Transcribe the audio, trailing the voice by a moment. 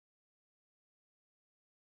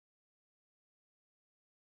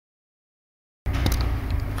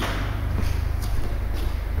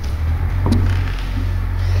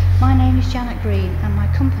Janet Green, and my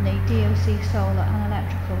company, DOC Solar and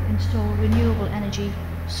Electrical, install renewable energy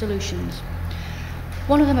solutions.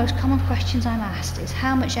 One of the most common questions I'm asked is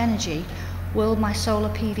how much energy will my solar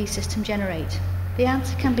PV system generate? The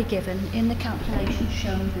answer can be given in the calculation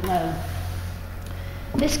shown below.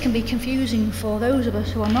 This can be confusing for those of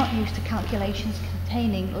us who are not used to calculations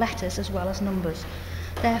containing letters as well as numbers.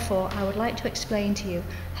 Therefore, I would like to explain to you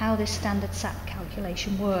how this standard SAP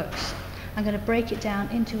calculation works. I'm going to break it down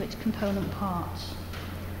into its component parts.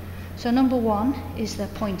 So number 1 is the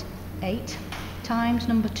 0.8 times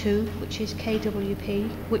number 2, which is kWp,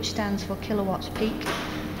 which stands for kilowatts peak,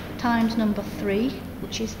 times number 3,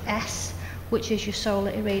 which is S, which is your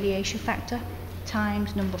solar irradiation factor,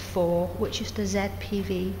 times number 4, which is the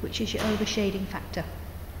ZPV, which is your overshading factor.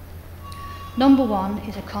 Number 1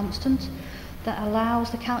 is a constant that allows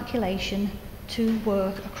the calculation to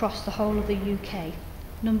work across the whole of the UK.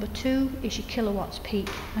 Number 2 is your kilowatts peak.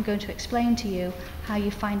 I'm going to explain to you how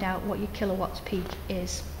you find out what your kilowatts peak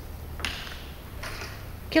is.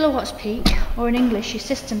 Kilowatts peak, or in English your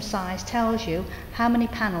system size, tells you how many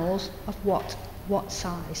panels of what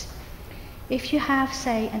size. If you have,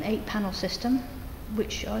 say, an 8-panel system,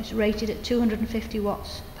 which is rated at 250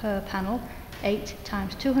 watts per panel, 8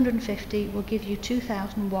 times 250 will give you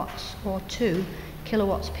 2000 watts, or 2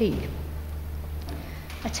 kilowatts peak.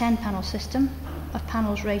 A 10-panel system of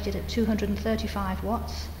panels rated at 235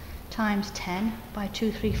 watts times 10 by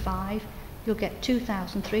 235, you'll get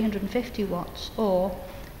 2350 watts, or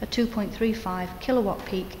a 2.35 kilowatt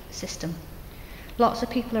peak system. Lots of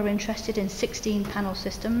people are interested in 16-panel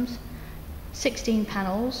systems. 16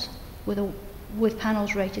 panels with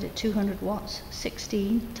panels rated at 200 watts,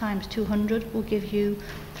 16 times 200 will give you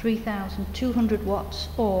 3200 watts,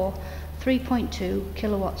 or 3.2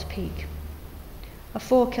 kilowatts peak. A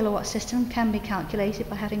 4 kilowatt system can be calculated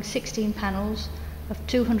by having 16 panels of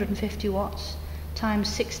 250 watts times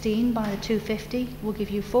 16 by the 250 will give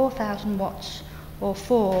you 4000 watts, or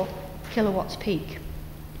 4 kilowatts peak.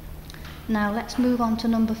 Now let's move on to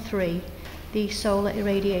number 3, the solar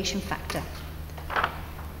irradiation factor.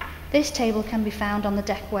 This table can be found on the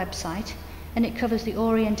DEC website, and it covers the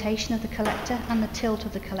orientation of the collector and the tilt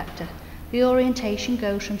of the collector. The orientation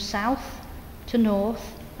goes from south to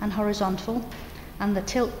north and horizontal, and the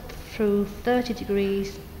tilt through 30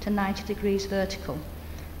 degrees to 90 degrees vertical.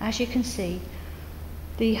 As you can see,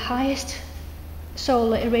 the highest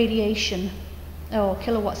solar irradiation, or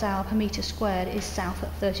kilowatts hour per meter squared, is south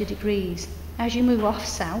at 30 degrees. As you move off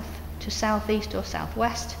south to southeast or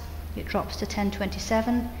southwest, it drops to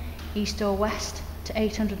 1027, east or west to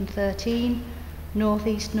 813,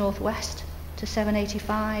 northeast northwest to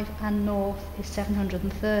 785, and north is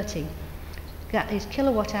 730. That is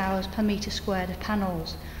kilowatt hours per meter squared of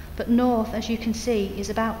panels. But north, as you can see, is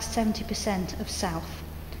about 70% of south,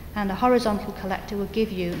 and a horizontal collector will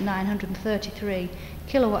give you 933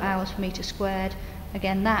 kilowatt hours per meter squared.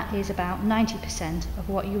 Again, that is about 90% of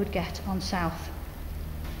what you would get on south.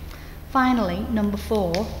 Finally, number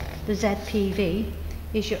 4, the ZPV,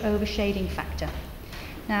 is your overshading factor.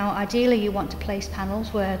 Now, ideally you want to place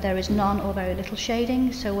panels where there is none or very little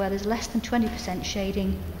shading, so where there's less than 20%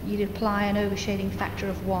 shading, you'd apply an overshading factor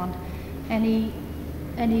of 1. Any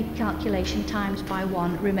calculation times by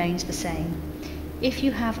 1 remains the same. If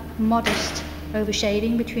you have modest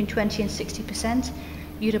overshading between 20 and 60%,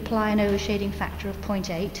 you'd apply an overshading factor of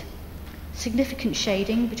 0.8. Significant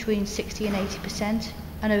shading between 60 and 80%,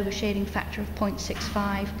 an overshading factor of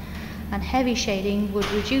 0.65. And heavy shading would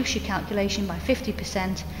reduce your calculation by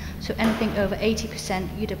 50%, so anything over 80%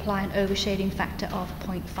 you'd apply an overshading factor of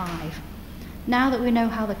 0.5. Now that we know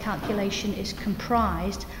how the calculation is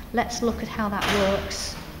comprised, let's look at how that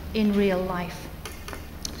works in real life.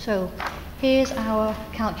 So here's our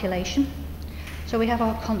calculation. So we have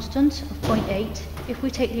our constant of 0.8. If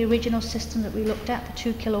we take the original system that we looked at, the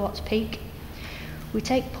 2 kilowatts peak, we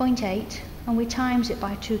take 0.8 and we times it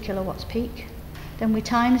by 2 kilowatts peak. Then we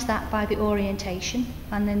times that by the orientation,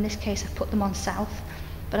 and in this case I've put them on south,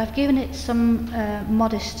 but I've given it some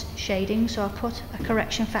modest shading, so I'll put a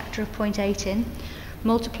correction factor of 0.8 in,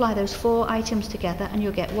 multiply those 4 items together, and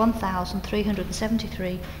you'll get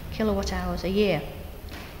 1,373 kilowatt hours a year.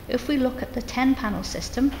 If we look at the 10-panel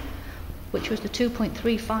system, which was the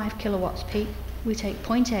 2.35 kilowatts peak, we take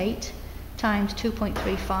 0.8 times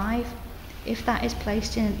 2.35. If that is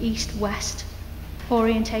placed in an east-west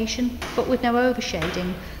orientation, but with no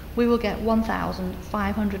overshading, we will get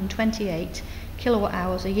 1,528 kilowatt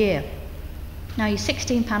hours a year. Now your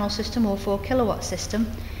 16-panel system or 4 kilowatt system,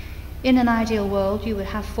 in an ideal world you would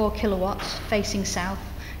have 4 kilowatts facing south.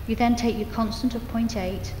 You then take your constant of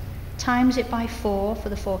 0.8, times it by 4 for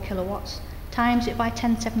the 4 kilowatts, times it by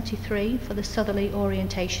 1073 for the southerly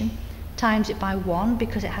orientation, times it by 1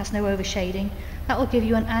 because it has no overshading. That will give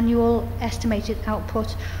you an annual estimated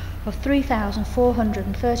output of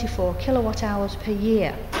 3,434 kilowatt hours per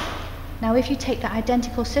year. Now if you take that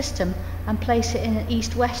identical system and place it in an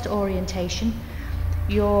east-west orientation,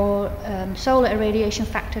 your solar irradiation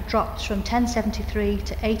factor drops from 1073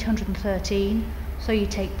 to 813, so you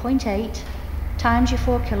take 0.8 times your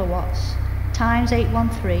 4 kilowatts times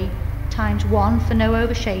 813 times 1 for no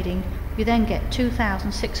overshading. You then get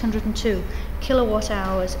 2,602 kilowatt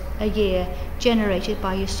hours a year generated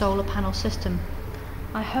by your solar panel system.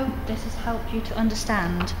 I hope this has helped you to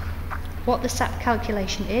understand what the SAP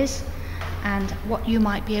calculation is and what you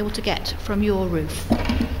might be able to get from your roof.